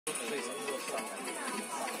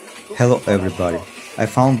Hello everybody, I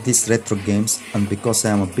found these retro games and because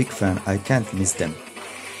I am a big fan I can't miss them.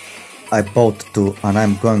 I bought two and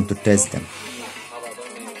I'm going to test them.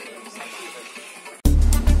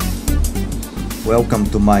 Welcome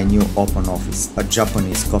to my new open office, a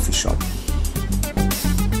Japanese coffee shop.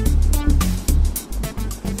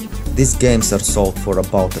 These games are sold for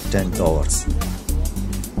about $10.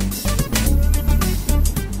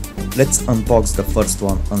 Let's unbox the first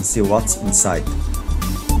one and see what's inside.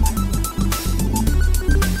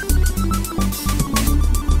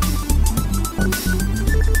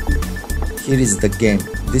 Here is the game.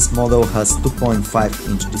 This model has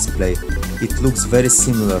 2.5-inch display. It looks very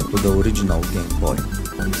similar to the original Game Boy.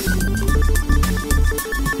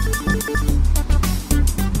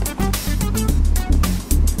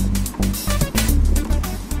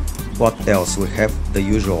 What else we have? The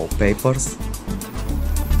usual papers.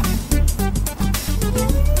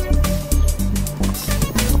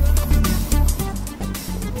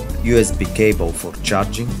 USB cable for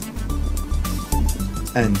charging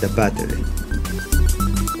and the battery.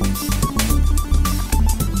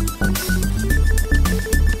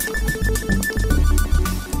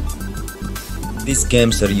 These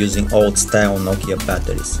games are using old-style Nokia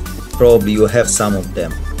batteries. Probably you have some of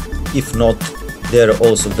them. If not, they are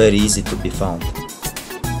also very easy to be found.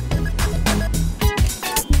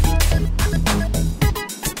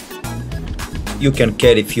 You can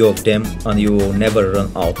carry few of them and you will never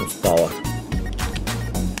run out of power.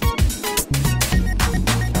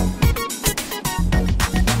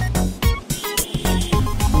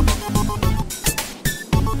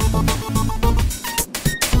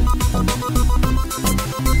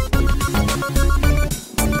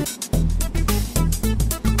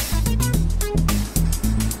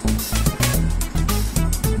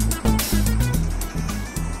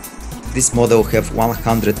 This model have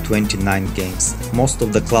 129 games. Most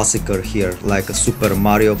of the classics are here, like Super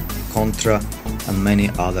Mario, Contra and many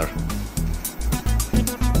other.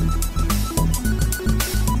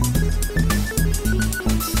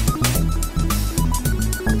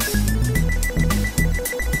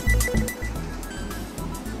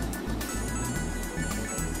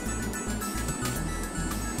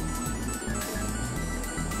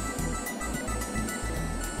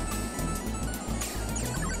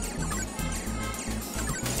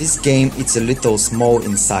 This game is a little small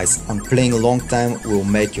in size and playing a long time will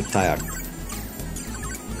make you tired.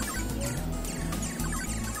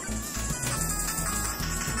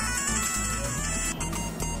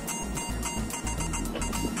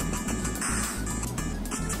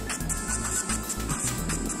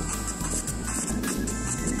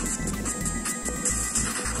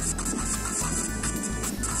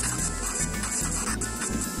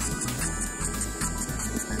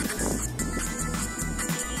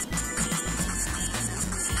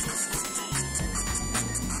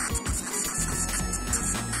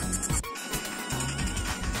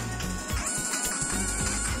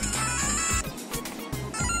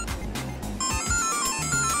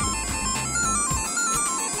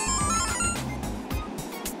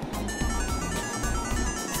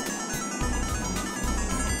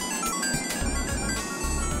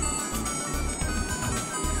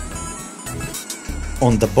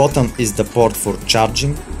 On the bottom is the port for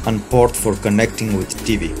charging and port for connecting with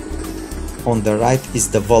TV. On the right is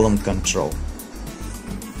the volume control.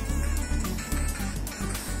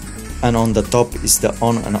 And on the top is the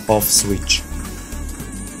on and off switch.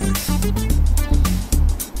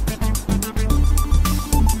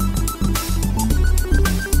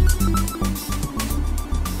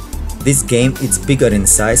 This game is bigger in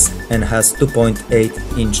size and has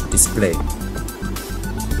 2.8-inch display.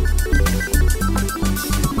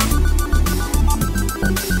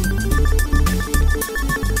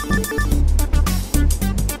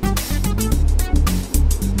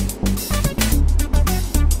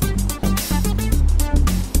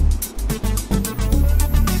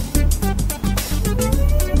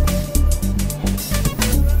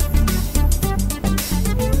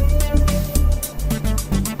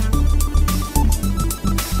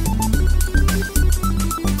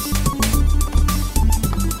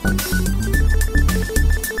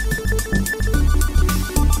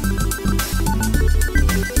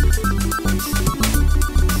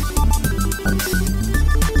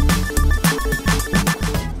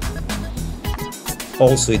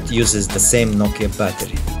 Also, it uses the same Nokia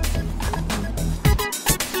battery.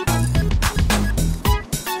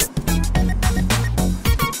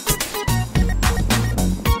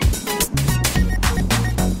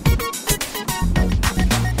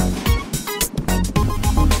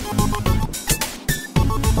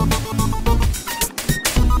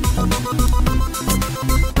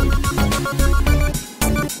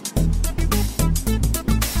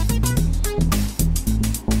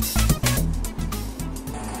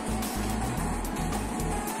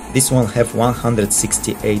 This one have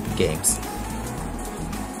 168 games.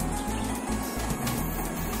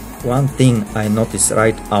 One thing I noticed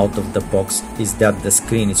right out of the box is that the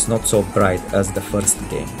screen is not so bright as the first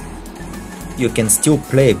game. You can still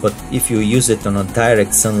play, but if you use it on a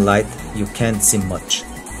direct sunlight, you can't see much.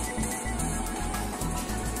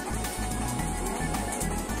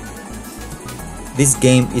 This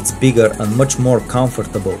game is bigger and much more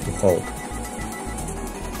comfortable to hold.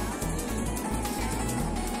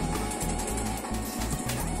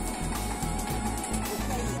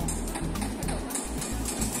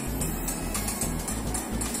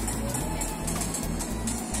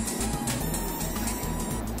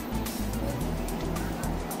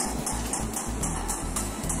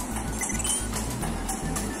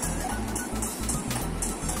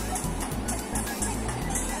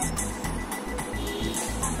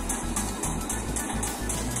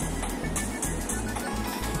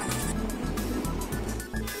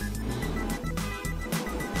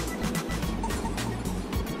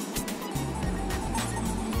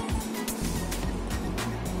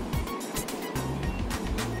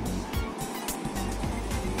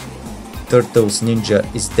 Turtles Ninja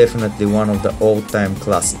is definitely one of the all-time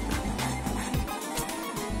classics.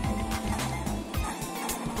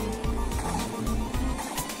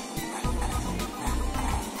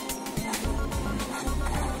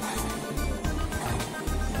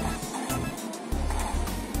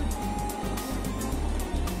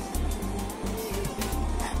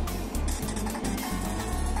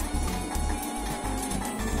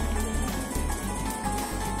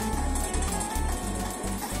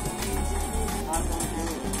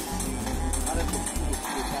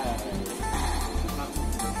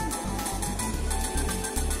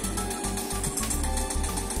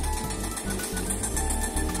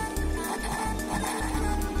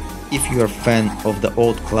 If you are a fan of the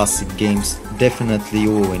old classic games, definitely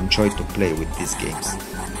you will enjoy to play with these games.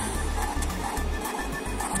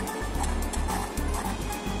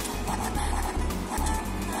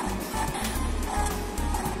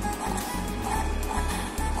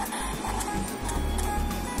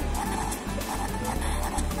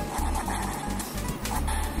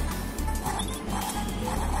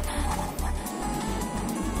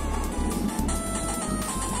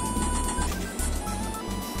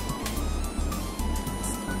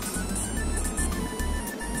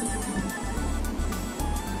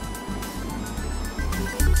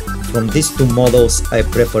 From these two models I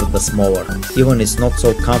prefer the smaller, even it's not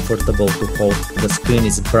so comfortable to hold, the screen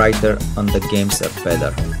is brighter and the games are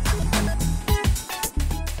better.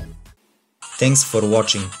 Thanks for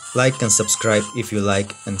watching, like and subscribe if you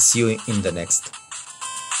like, and see you in the next.